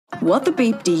What the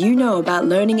Beep Do You Know About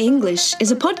Learning English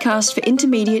is a podcast for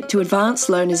intermediate to advanced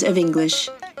learners of English,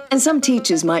 and some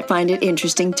teachers might find it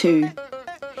interesting too.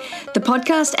 The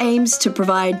podcast aims to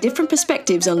provide different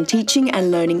perspectives on teaching and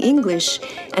learning English,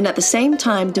 and at the same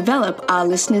time develop our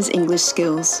listeners' English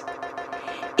skills.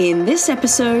 In this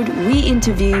episode, we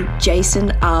interview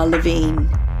Jason R. Levine,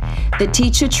 the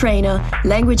teacher, trainer,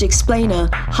 language explainer,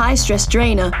 high-stress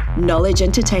drainer, knowledge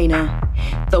entertainer,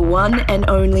 the one and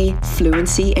only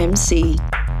Fluency MC.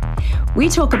 We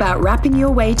talk about rapping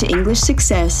your way to English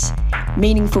success,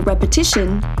 meaningful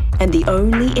repetition, and the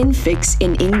only infix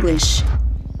in English.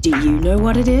 Do you know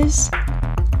what it is?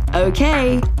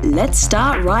 Okay, let's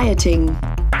start rioting.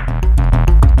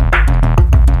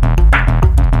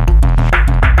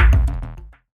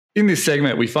 In this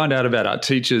segment, we find out about our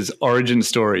teacher's origin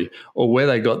story or where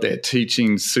they got their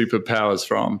teaching superpowers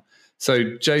from.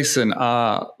 So Jason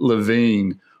R.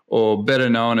 Levine, or better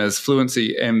known as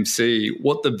Fluency MC,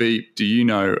 what the beep do you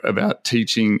know about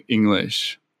teaching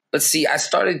English? Let's see. I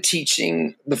started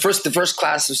teaching. The first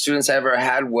class of students I ever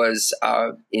had was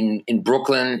in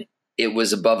Brooklyn. It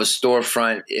was above a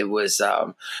storefront. It was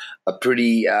a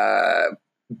pretty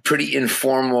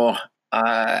informal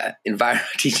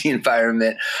teaching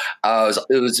environment.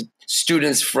 It was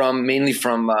students mainly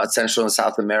from Central and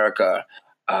South America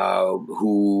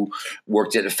who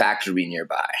worked at a factory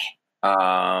nearby.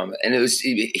 And it was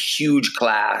a huge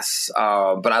class,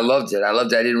 but I loved it.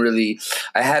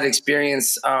 I had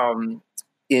experience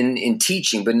in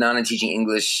teaching, but not in teaching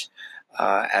English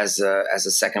as a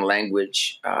second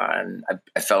language. And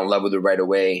I fell in love with it right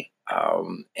away,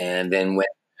 and then went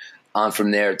on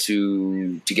from there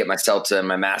to get my CELTA and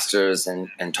my master's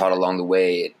and taught along the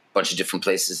way at a bunch of different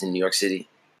places in New York City.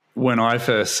 When I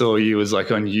first saw you was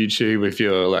like on YouTube with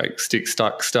your like stick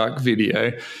stuck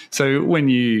video. So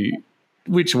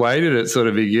which way did it sort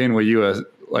of begin? Were you a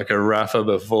rapper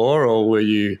before, or were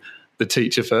you the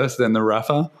teacher first, then the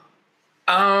rapper?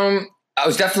 I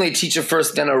was definitely a teacher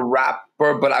first, then a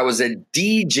rapper, but I was a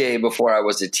DJ before I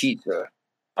was a teacher.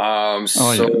 And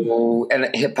a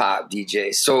hip hop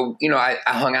DJ. So, I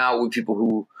hung out with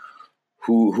people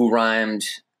who rhymed,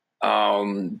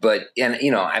 but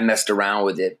I messed around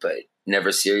with it, but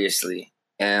never seriously.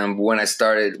 And when I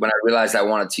realized I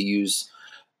wanted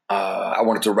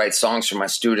to write songs for my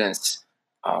students,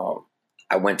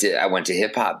 I went to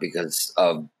hip hop because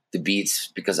of the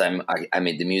beats, because I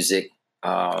made the music,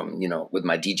 with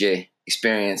my DJ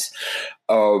experience.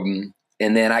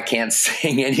 And then I can't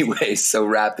sing anyway, so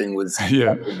rapping was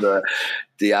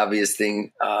the obvious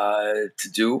thing to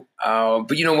do.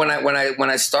 But when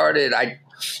I started, I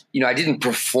didn't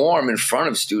perform in front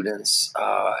of students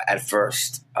at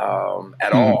first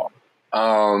at all.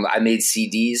 I made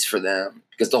CDs for them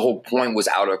because the whole point was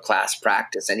out of class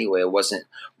practice anyway. It wasn't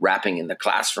rapping in the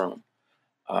classroom.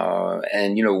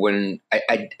 And when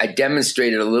I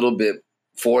demonstrated a little bit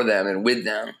for them and with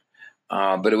them,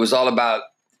 but it was all about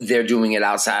they're doing it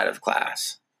outside of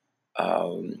class.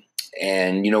 And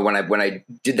when I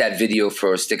did that video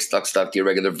for Stick Stuck Stuck, the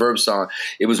Irregular Verb song,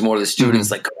 it was more the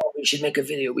students like, oh, we should make a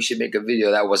video.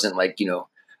 That wasn't like,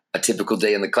 a typical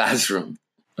day in the classroom.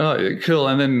 Oh, yeah, cool.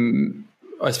 And then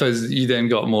I suppose you then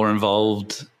got more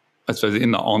involved,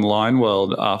 in the online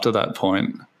world after that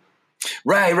point.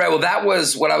 Right. Well, that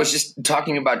was what I was just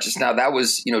talking about just now. That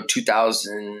was,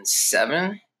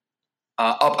 2007.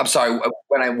 I'm sorry,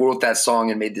 when I wrote that song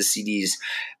and made the CDs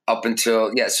up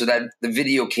until, so that the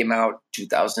video came out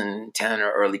 2010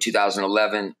 or early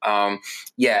 2011.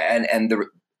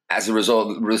 As a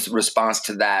result, response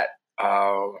to that,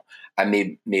 I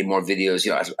made more videos.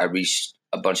 I reached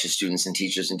a bunch of students and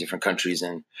teachers in different countries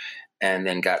and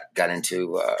then got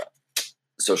into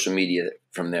social media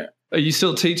from there. Are you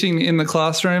still teaching in the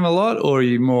classroom a lot, or are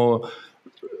you more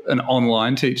an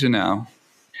online teacher now?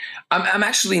 I'm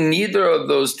actually neither of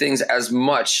those things as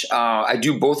much. I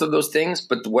do both of those things,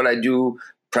 but what I do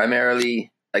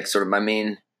primarily, like sort of my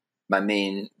main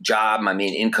job, my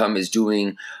main income is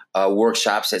doing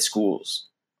workshops at schools.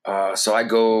 So I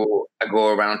go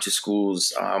around to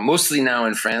schools, mostly now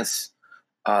in France,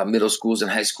 middle schools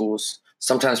and high schools,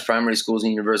 sometimes primary schools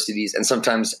and universities, and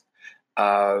sometimes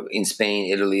in Spain,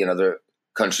 Italy, and other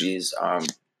countries.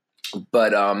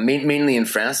 But mainly in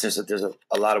France, there's a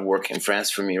lot of work in France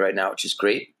for me right now, which is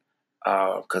great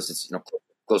because it's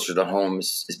closer to home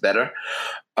is better.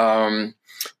 But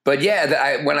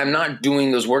when I'm not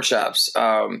doing those workshops,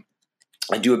 I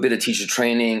do a bit of teacher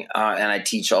training, and I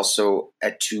teach also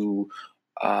at two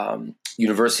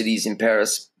universities in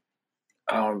Paris,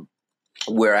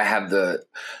 where I have the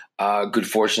good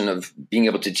fortune of being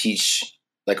able to teach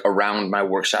like around my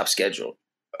workshop schedule.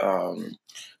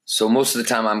 So most of the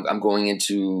time I'm going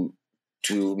into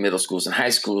to middle schools and high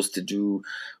schools to do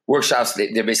workshops.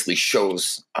 They're basically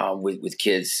shows with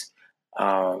kids.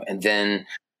 And then,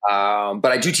 but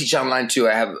I do teach online too.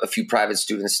 I have a few private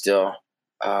students still.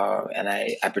 And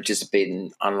I participate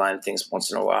in online things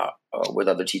once in a while with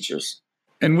other teachers.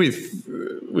 And with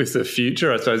the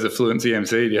future, I suppose, the Fluency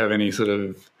MC, do you have any sort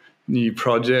of new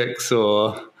projects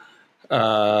or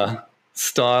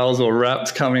styles or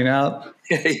raps coming out?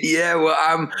 Yeah,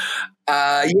 well,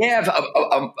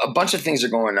 a bunch of things are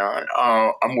going on.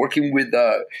 I'm working with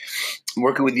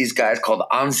these guys called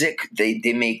Anzik.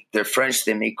 They make, they're French.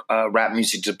 They make rap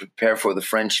music to prepare for the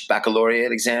French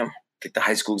baccalaureate exam, like the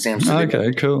high school exam. So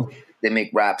okay, cool. They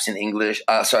make raps in English.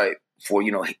 For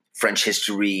French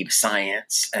history,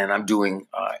 science, and I'm doing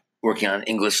working on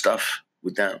English stuff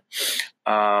with them.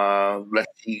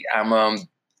 Let's see. I'm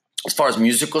as far as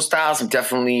musical styles, I'm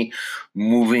definitely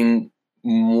moving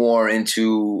more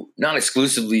into, not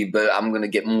exclusively, but I'm going to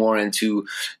get more into,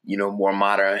 more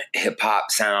modern hip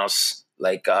hop sounds,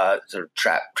 like sort of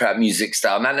trap music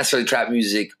style, not necessarily trap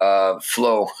music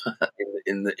flow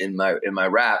in my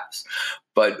raps,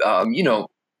 but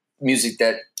music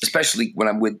that, especially when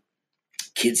I'm with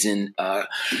kids in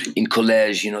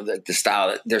college, the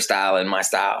style, their style and my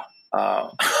style,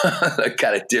 are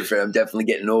kind of different. I'm definitely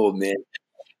getting old, man.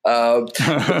 And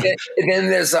then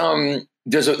there's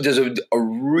a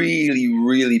really,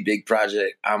 really big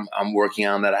project I'm working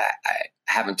on that I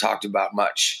haven't talked about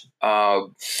much. And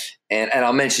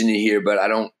I'll mention it here, but I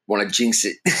don't want to jinx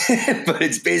it. But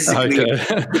it's basically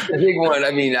it's a big one.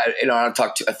 I mean, I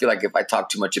feel like if I talk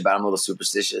too much about it, I'm a little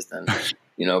superstitious. Then,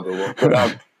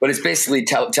 but it's basically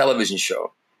television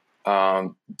show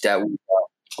that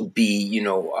would be,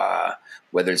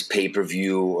 whether it's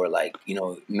pay-per-view or like,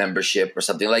 membership or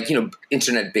something like,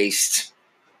 internet based,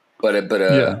 but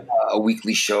a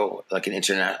weekly show, like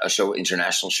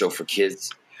international show for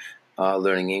kids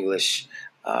learning English.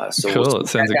 Cool. It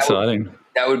sounds exciting.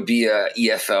 That would be a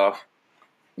EFL,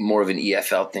 more of an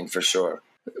EFL thing for sure.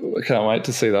 I can't wait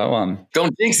to see that one.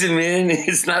 Don't jinx it, man.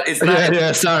 It's not.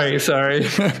 Yeah. Sorry.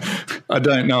 I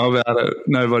don't know about it.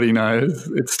 Nobody knows.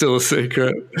 It's still a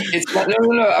secret. It's not,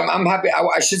 no. I'm happy.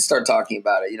 I should start talking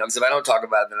about it. Because if I don't talk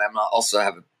about it, then I'm not also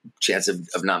have a chance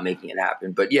of not making it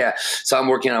happen. But yeah, so I'm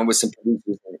working on with some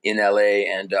producers in LA,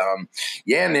 and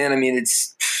yeah, man. I mean,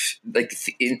 it's like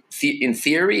in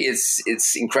theory,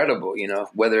 it's incredible.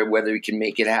 Whether we can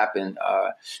make it happen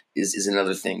is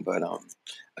another thing. But I'll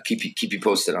keep you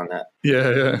posted on that.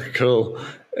 Yeah, cool.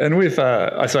 And with,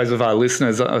 I suppose, with our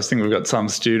listeners, I think we've got some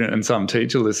student and some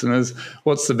teacher listeners.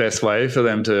 What's the best way for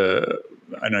them to,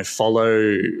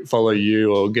 follow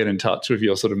you or get in touch with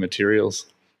your sort of materials?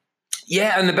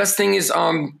 Yeah, and the best thing is,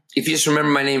 if you just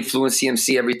remember my name, Fluency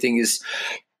MC, everything is,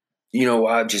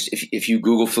 just if you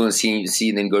Google Fluency and you see,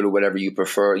 and then go to whatever you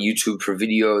prefer, YouTube for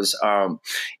videos,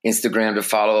 Instagram to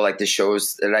follow like the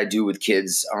shows that I do with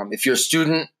kids. If you're a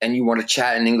student and you want to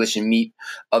chat in English and meet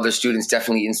other students,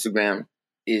 definitely Instagram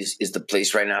is the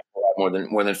place right now, more than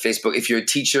Facebook. If you're a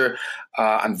teacher,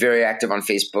 I'm very active on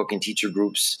Facebook and teacher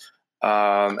groups.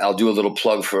 I'll do a little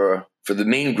plug for the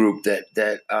main group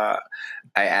that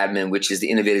I admin, which is the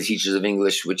Innovative Teachers of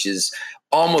English, which is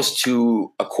almost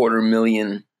to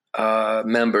 250,000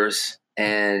 members,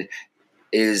 and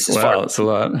is it's a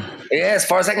lot. Yeah, as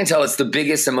far as I can tell, it's the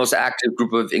biggest and most active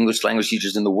group of English language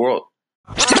teachers in the world.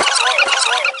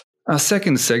 Our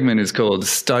second segment is called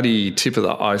Study Tip of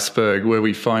the Iceberg, where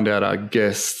we find out our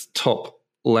guests' top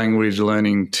language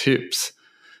learning tips.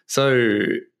 So,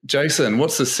 Jason,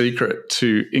 what's the secret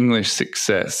to English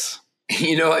success?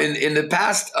 In the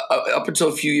past, up until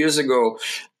a few years ago,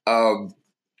 I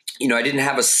didn't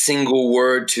have a single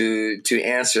word to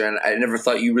answer, and I never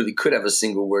thought you really could have a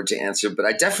single word to answer, but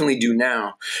I definitely do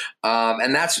now.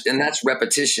 And that's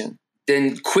repetition.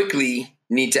 Then quickly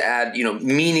need to add,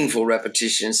 meaningful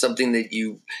repetition, something that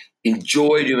you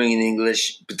enjoy doing in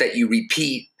English, but that you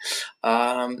repeat.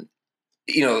 So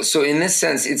in this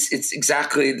sense, it's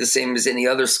exactly the same as any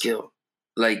other skill,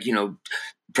 like,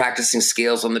 practicing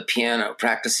scales on the piano,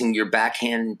 practicing your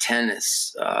backhand in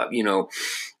tennis,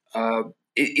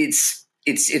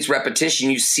 it's repetition.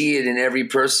 You see it in every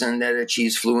person that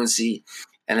achieves fluency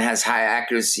and has high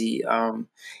accuracy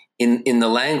in the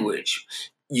language.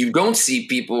 You don't see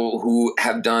people who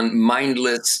have done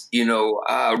mindless,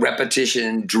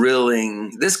 repetition,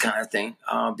 drilling, this kind of thing,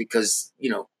 because,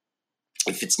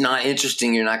 if it's not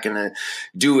interesting, you're not going to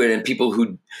do it. And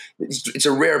people it's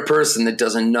a rare person that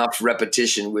does enough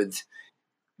repetition with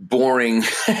boring,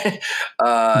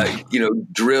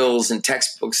 drills and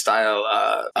textbook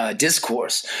style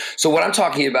discourse. So what I'm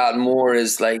talking about more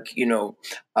is like,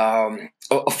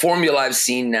 a formula I've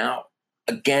seen now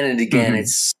again and again.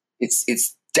 Mm-hmm.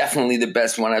 It's definitely the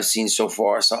best one I've seen so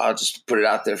far. So I'll just put it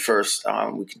out there first.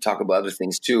 We can talk about other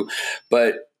things too,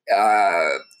 but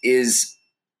is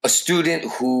a student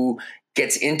who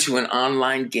gets into an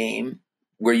online game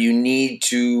where you need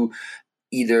to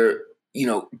either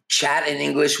chat in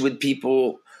English with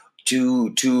people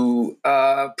to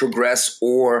progress,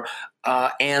 or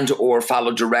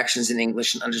follow directions in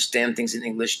English and understand things in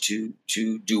English to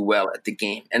do well at the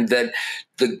game. And that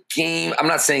the game, I'm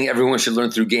not saying everyone should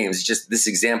learn through games. It's just this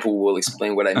example will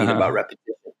explain what I mean about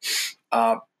repetition.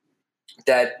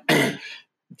 That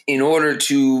in order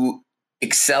to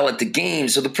excel at the game,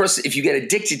 so the person, if you get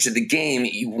addicted to the game,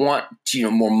 you want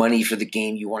more money for the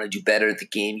game, you want to do better at the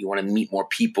game, you want to meet more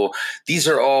people. These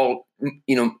are all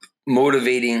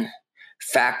motivating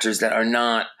factors that are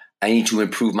not, I need to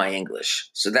improve my English.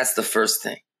 So that's the first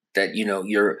thing, that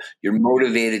you're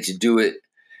motivated to do it.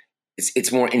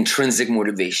 It's more intrinsic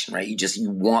motivation, right?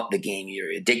 You want the game, you're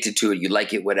addicted to it, you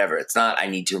like it, whatever. It's not, I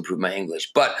need to improve my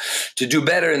English. But to do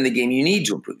better in the game, you need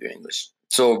to improve your English.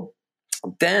 So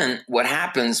then what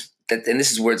happens, and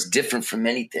this is where it's different from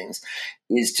many things,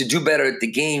 is to do better at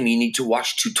the game, you need to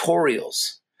watch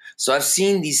tutorials. So I've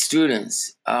seen these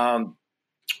students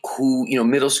who,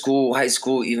 middle school, high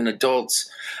school, even adults,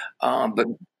 but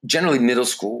generally middle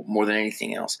school more than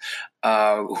anything else,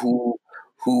 who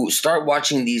start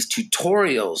watching these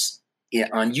tutorials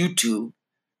on YouTube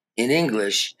in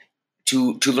English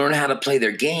to learn how to play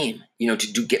their game,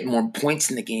 to get more points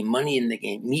in the game, money in the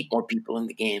game, meet more people in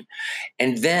the game.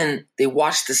 And then they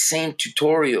watch the same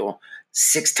tutorial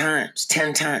 6 times,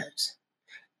 10 times.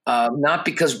 Not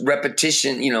because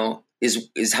repetition,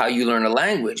 is how you learn a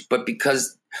language, but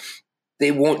because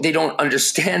they don't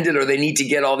understand it, or they need to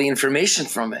get all the information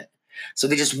from it. So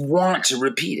they just want to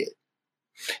repeat it.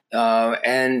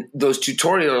 And those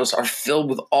tutorials are filled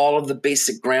with all of the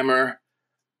basic grammar,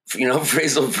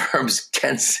 phrasal verbs,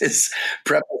 tenses,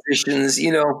 prepositions,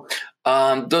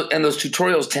 and those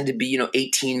tutorials tend to be,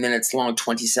 18 minutes long,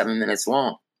 27 minutes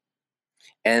long.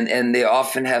 And they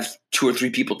often have 2 or 3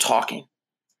 people talking.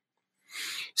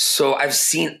 So I've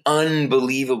seen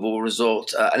unbelievable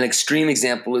results. An extreme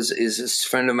example is this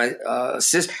friend of my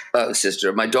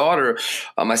sister, my daughter.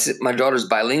 My daughter's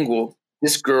bilingual.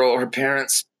 This girl, her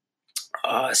parents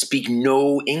speak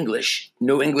no English in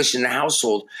the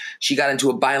household. She got into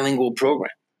a bilingual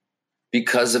program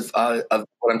because of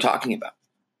what I'm talking about.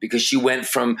 Because she went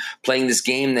from playing this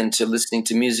game then to listening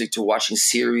to music, to watching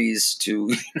series,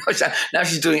 to now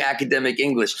she's doing academic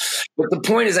English. But the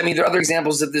point is, there are other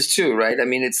examples of this too, right?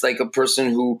 It's like a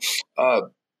person who,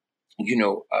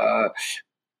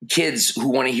 kids who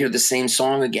want to hear the same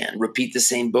song again, repeat the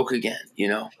same book again,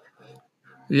 Yeah.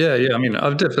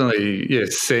 I've definitely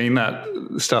seen that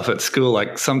stuff at school.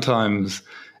 Like sometimes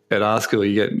at our school,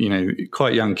 you get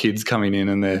quite young kids coming in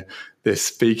and they're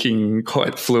speaking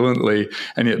quite fluently,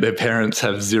 and yet their parents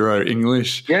have 0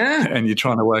 English. Yeah, and you're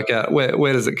trying to work out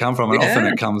where does it come from? And often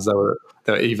it comes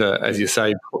they're either, as you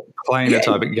say, playing a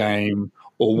type of game,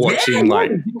 or watching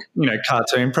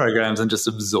cartoon programs and just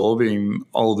absorbing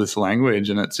all this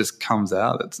language, and it just comes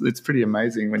out. It's pretty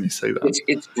amazing when you see that.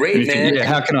 It's great, man. Think,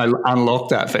 how can I unlock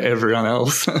that for everyone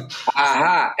else?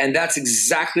 Aha! And that's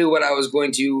exactly what I was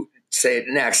going to say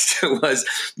next. Was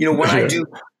when I do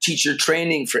teacher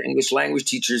training for English language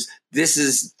teachers, this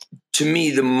is to me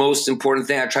the most important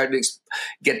thing. I try to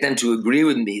get them to agree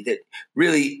with me that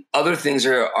really other things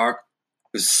are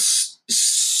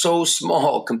so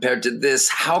small compared to this.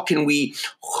 How can we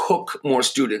hook more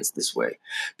students this way?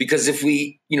 Because if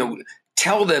we,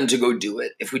 tell them to go do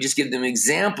it, if we just give them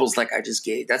examples like I just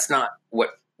gave, that's not what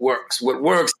works. What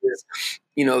works is,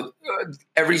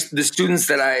 the students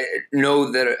that I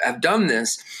know that have done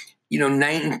this,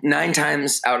 9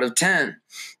 times out of 10,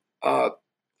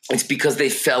 it's because they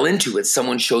fell into it.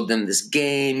 Someone showed them this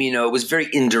game, it was very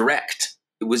indirect.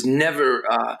 It was never,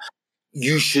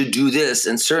 you should do this.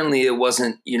 And certainly it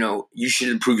wasn't, you should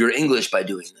improve your English by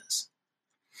doing this.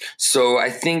 So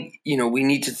I think, we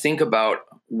need to think about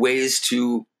ways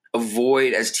to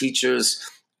avoid, as teachers,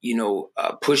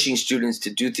 pushing students to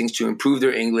do things to improve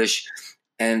their English,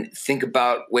 and think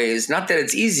about ways, not that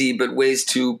it's easy, but ways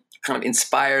to kind of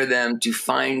inspire them to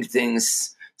find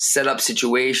things, set up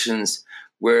situations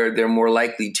where they're more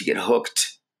likely to get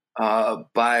hooked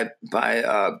by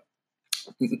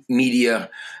media,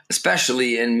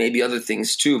 especially, and maybe other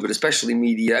things too, but especially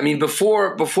media. I mean,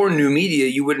 before new media,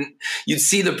 you'd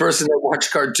see the person that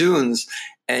watched cartoons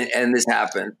and this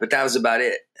happened, but that was about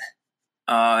it.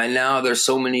 And now there's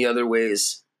so many other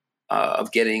ways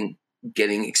of getting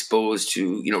exposed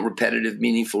to,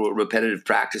 meaningful, repetitive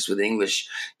practice with English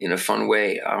in a fun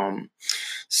way.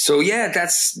 So yeah,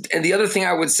 and the other thing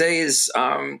I would say is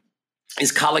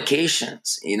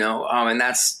collocations, and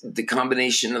that's the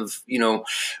combination of,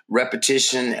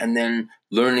 repetition and then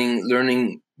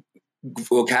learning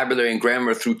vocabulary and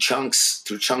grammar through chunks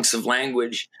of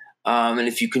language. And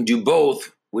if you can do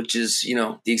both, which is,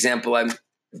 the example I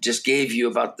just gave you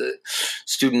about the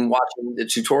student watching the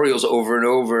tutorials over and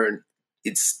over, and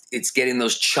it's getting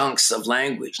those chunks of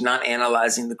language, not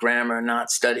analyzing the grammar, not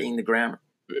studying the grammar.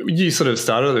 You sort of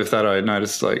started with that. I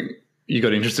noticed, like, you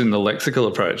got interested in the lexical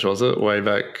approach, was it? Way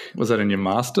back, was that in your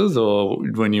master's or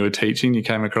when you were teaching, you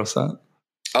came across that?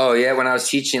 Oh, yeah, when I was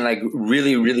teaching, like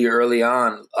really, really early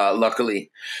on,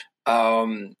 luckily.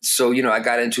 So, I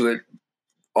got into it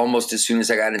almost as soon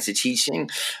as I got into teaching,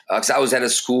 because I was at a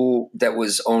school that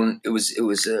was it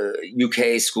was a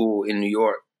UK school in New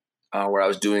York, where I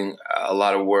was doing a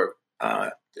lot of work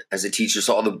as a teacher.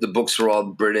 So all the books were all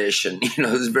British, and it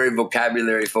was very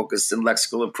vocabulary focused and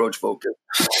lexical approach focused.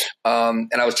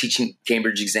 And I was teaching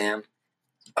Cambridge exam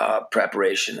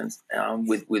preparation and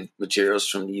with materials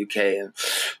from the UK.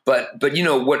 But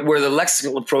where the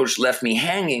lexical approach left me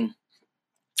hanging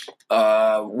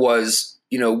was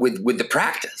with the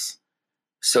practice.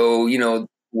 So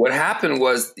what happened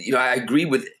was I agreed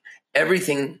with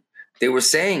everything they were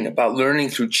saying about learning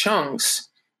through chunks.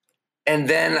 And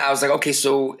then I was like, okay,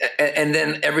 so, and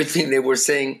then everything they were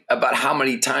saying about how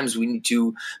many times we need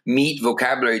to meet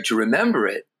vocabulary to remember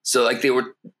it. So like they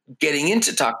were getting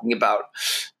into talking about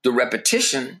the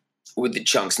repetition with the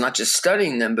chunks, not just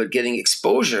studying them, but getting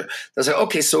exposure. I was like,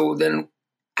 okay, so then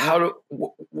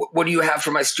what do you have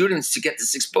for my students to get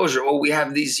this exposure? Oh, we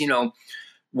have these,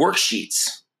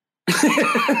 worksheets.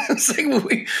 It's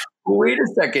like, wait a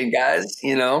second, guys,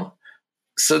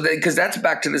 So because that's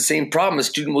back to the same problem. A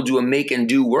student will do a make and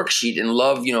do worksheet and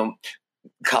love,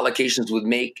 collocations with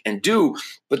make and do,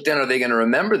 but then are they going to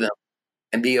remember them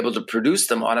and be able to produce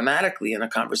them automatically in a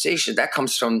conversation? That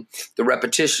comes from the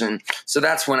repetition. So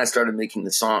that's when I started making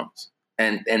the songs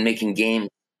and making games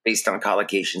based on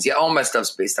collocations. Yeah, all my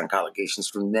stuff's based on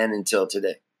collocations from then until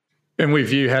today. And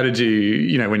with you, how did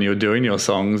you, when you were doing your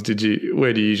songs,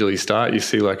 where do you usually start? You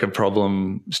see like a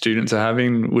problem students are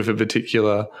having with a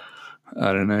particular,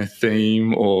 I don't know,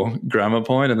 theme or grammar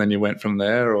point, and then you went from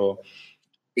there, or?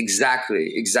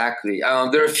 Exactly.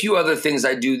 There are a few other things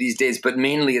I do these days, but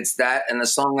mainly it's that. And the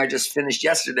song I just finished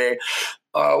yesterday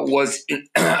was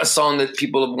a song that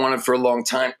people have wanted for a long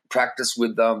time, practice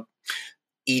with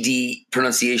ED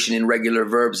pronunciation in regular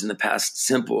verbs in the past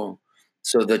simple.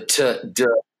 So the t, d,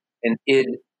 and id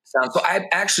sound. So I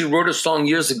actually wrote a song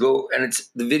years ago, and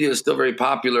the video is still very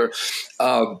popular,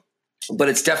 but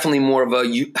it's definitely more of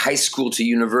a high school to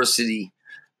university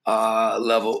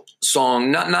level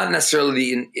song, not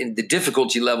necessarily in the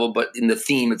difficulty level, but in the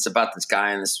theme. It's about this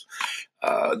guy and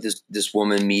this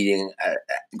woman meeting,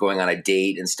 going on a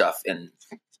date and stuff. And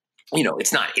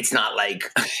it's not like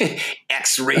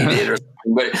X-rated or something,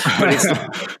 but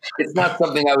it's not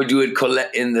something I would do in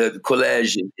the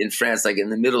collège in France, like in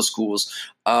the middle schools.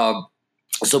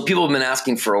 So people have been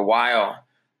asking for a while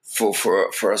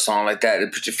for a song like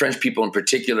that. French people in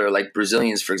particular, like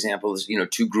Brazilians, for example, is,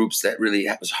 two groups that really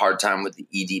have a hard time with the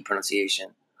ED pronunciation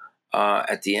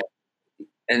at the end.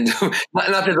 And not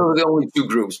that those are the only two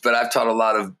groups, but I've taught a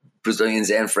lot of Brazilians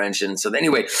and French. And so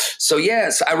anyway, so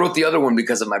I wrote the other one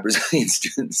because of my Brazilian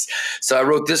students. So I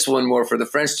wrote this one more for the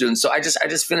French students. So I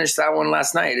just finished that one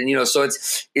last night. And, so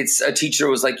it's a teacher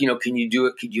was like, can you do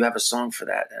it? Could you have a song for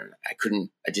that? And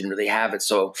I didn't really have it.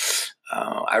 So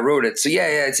I wrote it. So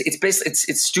it's basically,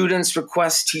 it's students'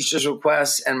 requests, teachers'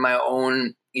 requests, and my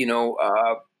own,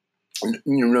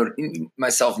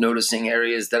 myself noticing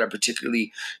areas that are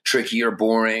particularly tricky or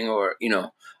boring, or,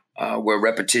 where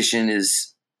repetition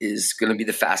is going to be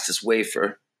the fastest way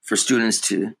for students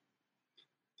to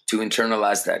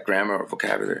internalize that grammar or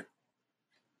vocabulary.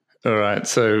 All right.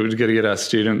 So we've got to get our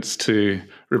students to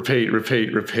repeat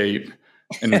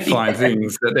and find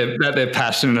things that they're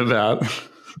passionate about.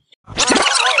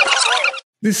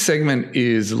 This segment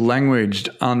is Languaged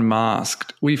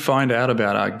Unmasked. We find out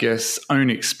about our guests' own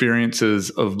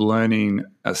experiences of learning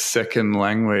a second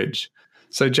language.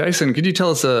 So, Jason, could you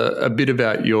tell us a bit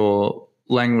about your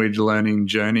language learning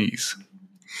journeys?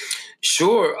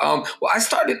 Sure. Well, I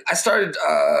started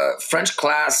French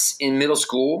class in middle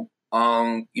school,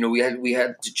 We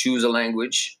had to choose a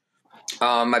language.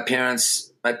 My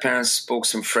parents spoke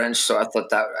some French, so I thought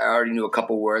that I already knew a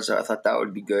couple words. So I thought that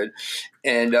would be good.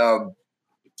 And I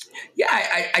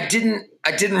didn't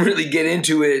really get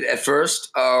into it at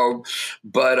first,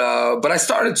 but I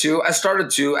started to.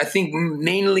 I think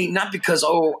mainly not because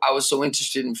I was so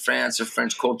interested in France or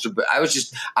French culture, but I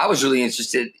was really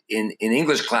interested in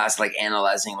English class, like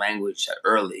analyzing language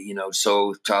early.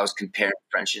 So I was comparing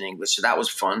French and English, so that was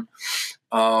fun.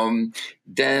 I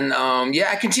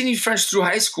continued French through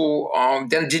high school.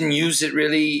 Then didn't use it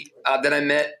really. Then I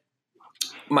met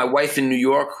my wife in New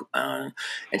York, and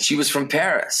she was from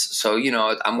Paris. So,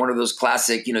 I'm one of those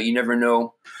classic, you never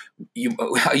know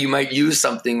how you might use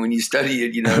something when you study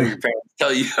it. Your parents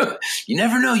tell you, you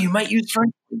never know, you might use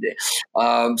French one day.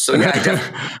 I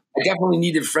definitely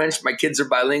needed French. My kids are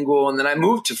bilingual. And then I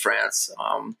moved to France.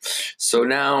 So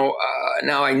now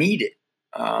I need it.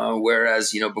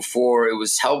 Whereas, before it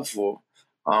was helpful,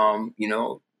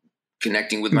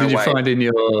 connecting with my wife. Did you find in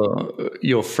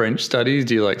your French studies,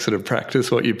 do you sort of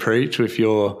practice what you preach with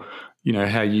your,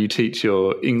 how you teach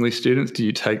your English students? Do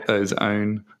you take those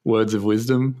own words of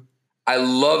wisdom? I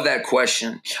love that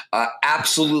question.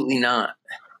 Absolutely not.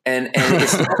 And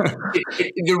it's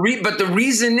but the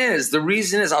reason is,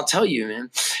 I'll tell you, man,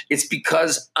 it's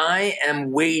because I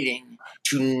am waiting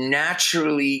to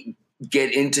naturally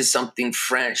get into something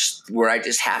French where I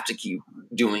just have to keep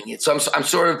doing it. So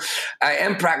I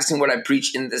am practicing what I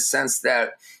preach in the sense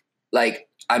that,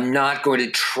 I'm not going to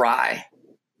try.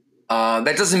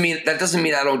 That doesn't mean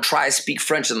I don't try. I speak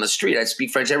French on the street. I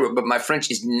speak French everywhere, but my French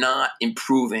is not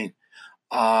improving.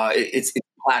 It's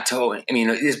plateauing. I mean,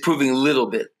 it's improving a little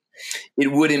bit.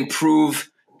 It would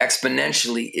improve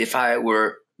exponentially if I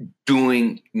were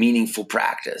doing meaningful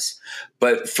practice.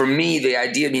 But for me, the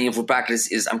idea of meaningful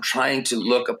practice is I'm trying to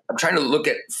look at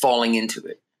falling into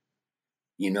it,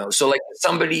 So like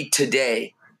somebody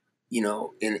today,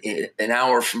 in an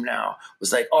hour from now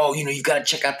was like, oh, you've got to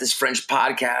check out this French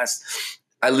podcast.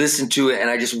 I listened to it and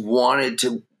I just wanted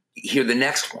to hear the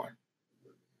next one.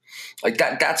 Like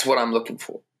that's what I'm looking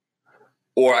for.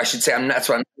 Or I should say, I'm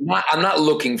not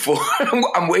looking for.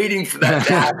 I'm waiting for that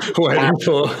to happen. Waiting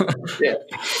for. Yeah.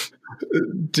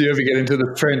 Do you ever get into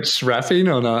the French rapping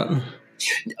or not?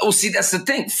 Oh, see, that's the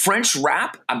thing. French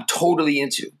rap, I'm totally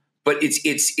into, but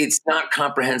it's not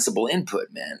comprehensible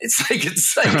input, man. It's like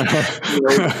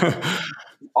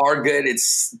argot,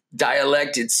 it's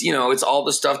dialect, it's all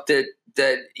the stuff that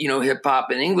hip hop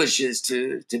and English is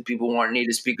to people who aren't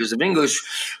native speakers of English,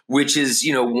 which is,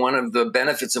 one of the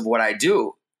benefits of what I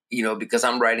do, because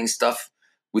I'm writing stuff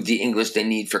with the English they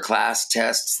need for class,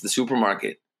 tests, the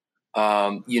supermarket,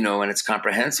 and it's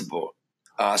comprehensible.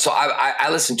 So I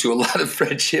listen to a lot of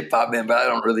French hip hop, man, but I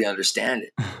don't really understand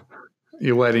it.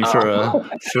 You're waiting for a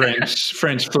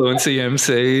French fluency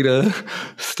MC to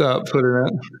start putting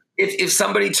out. If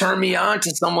somebody turned me on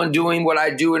to someone doing what I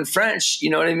do in French,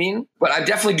 you know what I mean? But I'm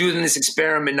definitely doing this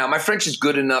experiment now. My French is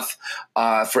good enough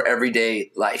for everyday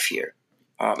life here,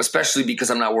 especially because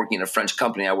I'm not working in a French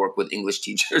company. I work with English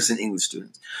teachers and English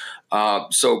students.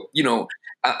 So,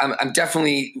 I'm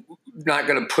definitely not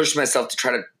going to push myself to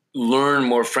try to learn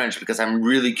more French because I'm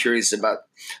really curious about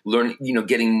learning,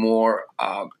 getting more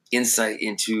insight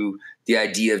into the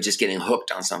idea of just getting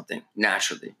hooked on something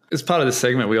naturally. As part of the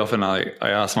segment, we often, I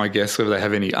ask my guests whether they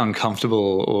have any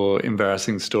uncomfortable or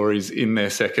embarrassing stories in their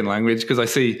second language, because I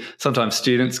see sometimes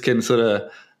students can sort of,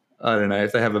 I don't know,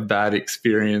 if they have a bad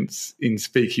experience in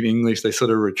speaking English, they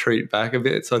sort of retreat back a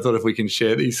bit. So I thought if we can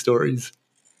share these stories,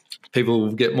 people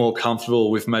will get more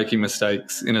comfortable with making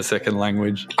mistakes in a second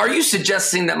language. Are you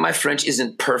suggesting that my French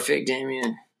isn't perfect,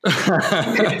 Damien?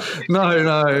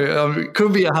 No. It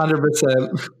could be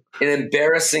 100%. An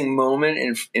embarrassing moment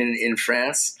in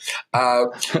France. I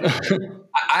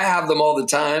have them all the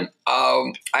time.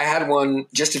 I had one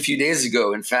just a few days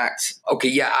ago, in fact. Okay,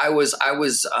 yeah, I was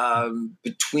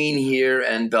between here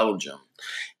and Belgium.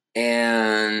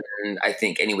 And I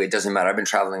think, anyway, it doesn't matter. I've been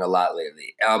traveling a lot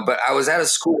lately. But I was at a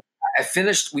school.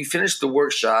 We finished the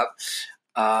workshop.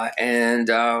 And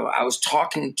I was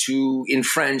talking in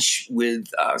French with,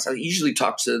 so I usually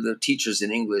talk to the teachers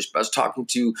in English, but I was talking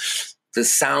to the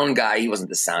sound guy. He wasn't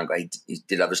the sound guy. He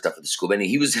did other stuff at the school, but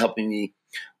he was helping me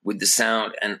with the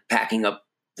sound and packing up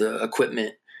the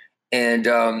equipment. And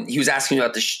he was asking me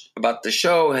about the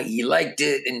show. He liked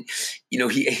it. And,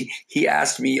 he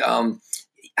asked me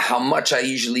how much I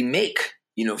usually make,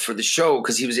 for the show,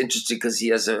 because he was interested because he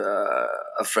has a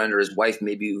friend or his wife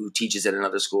maybe who teaches at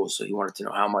another school. So he wanted to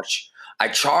know how much I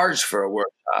charge for a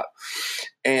workshop.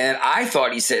 And I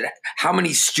thought he said, how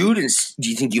many students do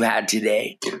you think you had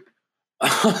today?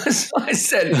 So I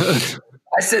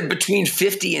said between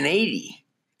 50 and 80,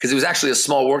 because it was actually a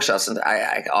small workshop. So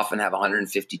I often have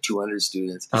 150, 200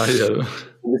 students. Oh, yeah.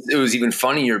 It was even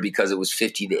funnier because it was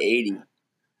 50 to 80.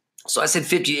 So I said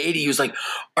 50 to 80. He was like,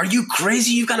 are you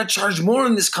crazy? You've got to charge more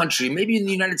in this country. Maybe in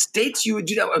the United States you would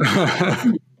do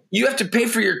that. You have to pay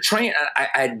for your train. I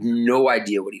had no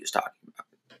idea what he was talking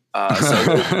about.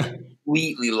 So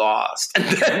completely lost.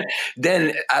 And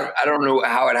then I don't know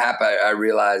how it happened. I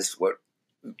realized what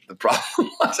the problem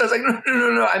was. I was like,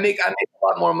 no. I make a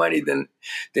lot more money than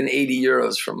 80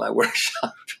 euros from my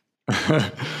workshop.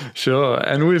 Sure.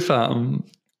 And with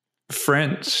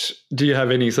French, do you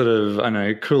have any sort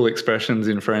of, cool expressions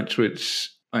in French which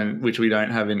we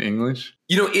don't have in English?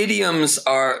 Idioms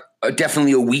are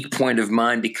definitely a weak point of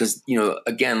mine because,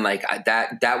 again, like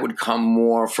that would come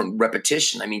more from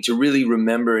repetition. I mean, to really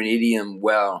remember an idiom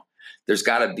well, there's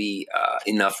got to be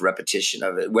enough repetition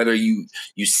of it, whether you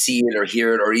see it or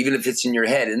hear it, or even if it's in your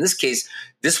head. In this case,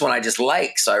 this one I just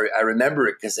like, so I remember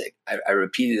it because I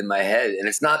repeat it in my head, and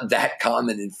it's not that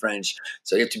common in French.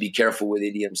 So you have to be careful with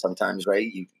idioms sometimes,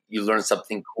 right? You learn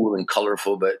something cool and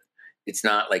colorful, but it's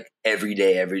not like every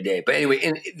day. But anyway,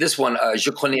 in this one,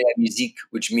 je connais la musique,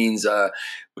 which means, what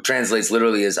translates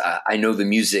literally as I know the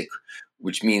music,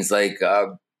 which means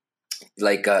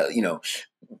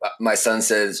my son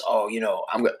says, oh,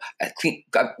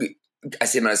 I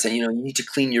say to my son, you need to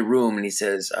clean your room. And he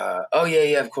says, oh,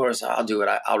 yeah, of course, I'll do it.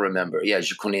 I'll remember. Yeah,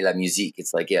 je connais la musique.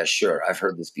 It's like, yeah, sure. I've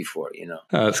heard this before, Oh,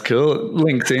 that's cool. It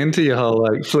links into your whole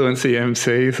Fluency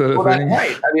MC sort of thing.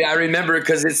 Right. I mean, I remember it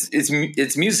because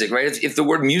it's music, right? If the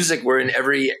word music were in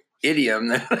every idiom,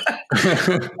 then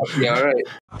yeah, all right.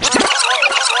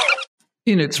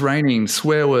 In It's Raining,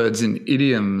 swear words and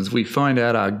idioms, we find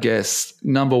out our guest's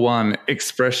number one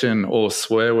expression or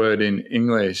swear word in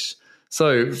English.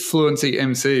 So, Fluency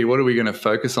MC, what are we going to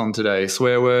focus on today?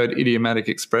 Swear word, idiomatic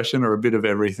expression, or a bit of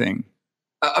everything?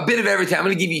 A bit of everything. I'm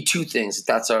going to give you two things, if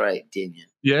that's all right, Damien.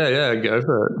 Yeah, go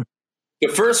for it.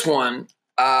 The first one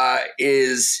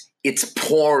is it's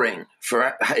pouring.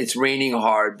 It's raining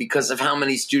hard because of how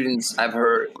many students I've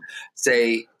heard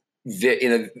say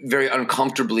in a very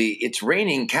uncomfortably, it's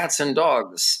raining cats and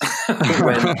dogs, when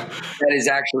that is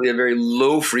actually a very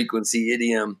low frequency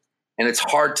idiom, and it's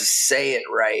hard to say it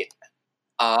right.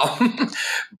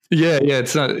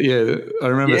 It's not. Yeah, I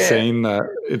remember seeing that.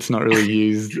 It's not really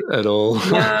used at all.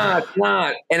 No, it's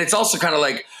not. And it's also kind of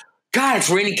like, God,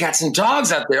 it's raining cats and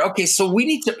dogs out there. Okay, so we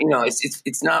need to,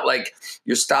 it's not like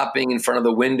you're stopping in front of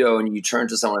the window and you turn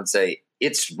to someone and say,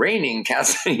 it's raining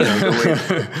cats, the way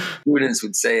students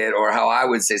would say it, or how I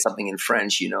would say something in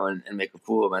French, and make a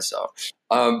fool of myself.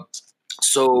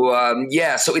 So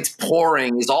it's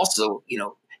pouring is also,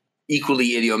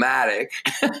 equally idiomatic.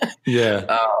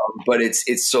 Yeah. But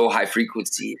it's so high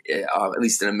frequency, at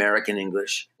least in American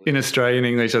English. In Australian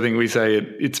English, I think we say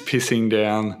it's pissing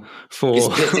down for... It's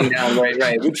pissing down,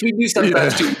 right. Which we do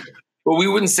sometimes too. But we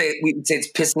wouldn't say it. We'd say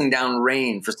it's pissing down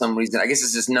rain for some reason. I guess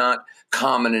it's just not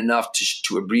common enough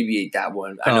to abbreviate that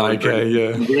one. I know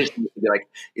English would be like,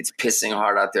 it's pissing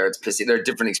hard out there. It's pissing. There are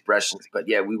different expressions, but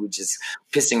yeah, we would just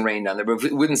pissing rain down there. But we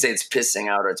wouldn't say it's pissing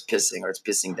out or it's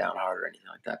pissing down hard or anything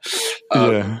like that.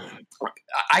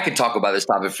 I could talk about this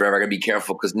topic forever. I got to be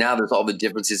careful because now there's all the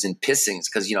differences in pissings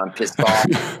because, I'm pissed off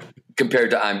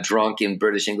compared to I'm drunk in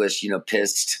British English,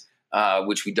 pissed.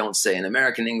 Which we don't say in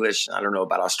American English. I don't know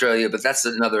about Australia, but that's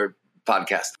another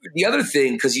podcast. The other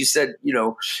thing, because you said,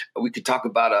 we could talk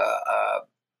about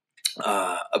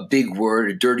a big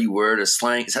word, a dirty word, a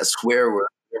slang, a swear word,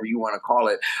 whatever you want to call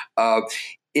it,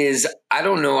 is I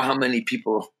don't know how many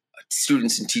people,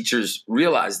 students and teachers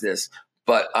realize this,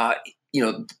 but,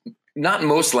 not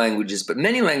most languages, but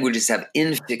many languages have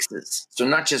infixes. So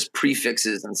not just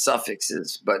prefixes and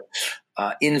suffixes, but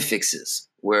infixes,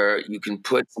 where you can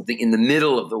put something in the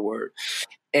middle of the word.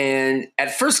 And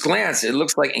at first glance, it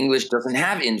looks like English doesn't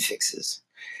have infixes.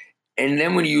 And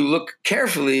then when you look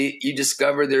carefully, you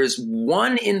discover there's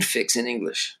one infix in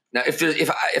English. Now,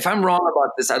 if I'm wrong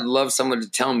about this, I'd love someone to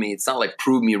tell me. It's not like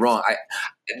prove me wrong.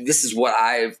 This is what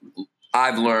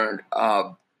I've learned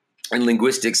in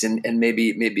linguistics, and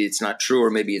maybe it's not true or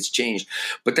maybe it's changed.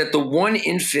 But that the one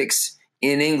infix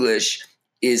in English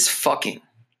is fucking.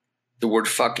 The word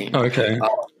fucking. Okay.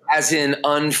 As in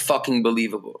unfucking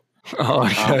believable. Oh,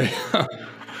 okay.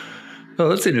 Well,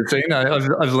 that's interesting.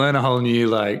 I've learned a whole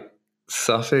new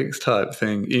suffix type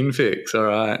thing. Infix. All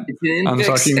right.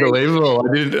 Unfucking believable.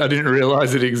 I didn't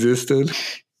realize it existed.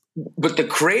 But the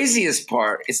craziest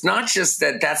part, it's not just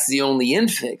that that's the only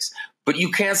infix, but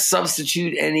you can't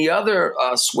substitute any other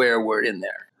swear word in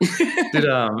there.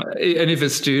 And if a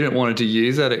student wanted to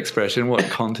use that expression, what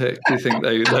context do you think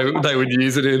they would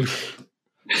use it in?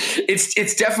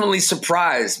 It's definitely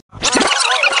surprise.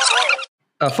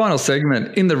 Our final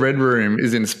segment, In the Red Room,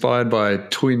 is inspired by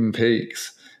Twin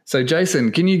Peaks. So,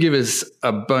 Jason, can you give us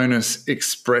a bonus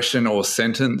expression or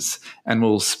sentence, and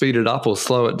we'll speed it up or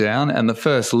slow it down, and the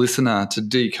first listener to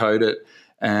decode it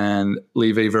and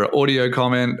leave either an audio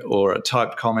comment or a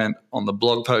typed comment on the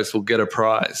blog post will get a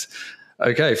prize.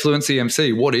 Okay, Fluency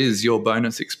MC, what is your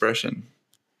bonus expression?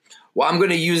 Well, I'm going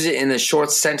to use it in a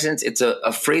short sentence. It's a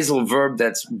phrasal verb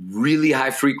that's really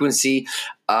high frequency,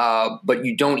 but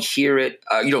you don't hear it.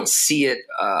 You don't see it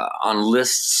on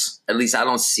lists. At least I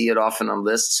don't see it often on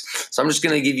lists. So I'm just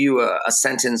going to give you a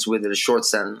sentence with it, a short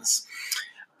sentence.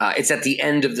 It's at the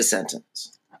end of the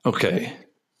sentence. Okay.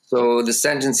 So the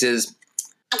sentence is,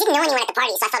 I didn't know anyone at the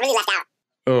party, so I felt really left out.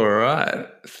 All right.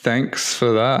 Thanks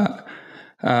for that.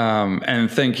 And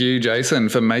thank you, Jason,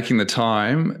 for making the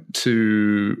time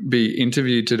to be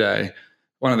interviewed today.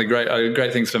 One of the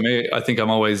great things for me, I think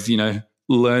I'm always,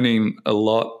 learning a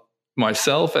lot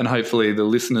myself, and hopefully the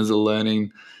listeners are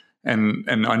learning. And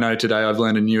I know today I've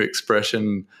learned a new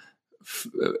expression,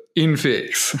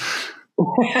 infix.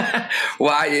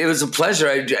 Well, it was a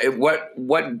pleasure.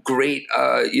 What great,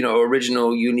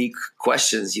 original, unique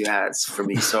questions you had for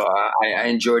me. So I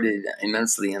enjoyed it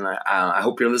immensely, and I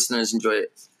hope your listeners enjoy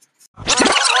it.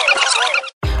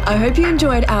 I hope you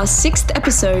enjoyed our 6th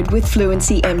episode with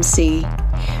Fluency MC.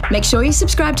 Make sure you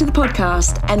subscribe to the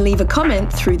podcast and leave a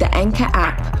comment through the Anchor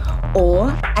app or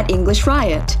at English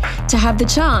Riot to have the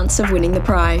chance of winning the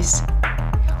prize.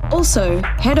 Also,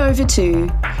 head over to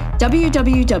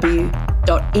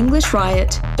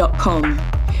www.englishriot.com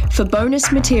for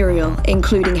bonus material,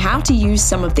 including how to use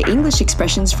some of the English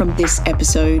expressions from this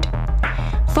episode.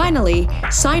 Finally,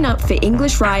 sign up for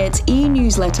English Riot's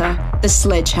e-newsletter, The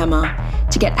Sledgehammer,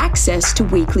 to get access to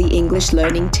weekly English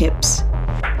learning tips.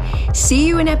 See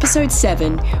you in episode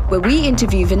 7, where we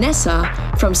interview Vanessa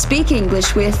from Speak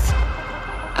English with,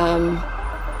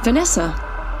 Vanessa,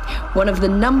 one of the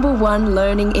 #1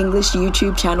 learning English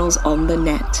YouTube channels on the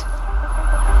net.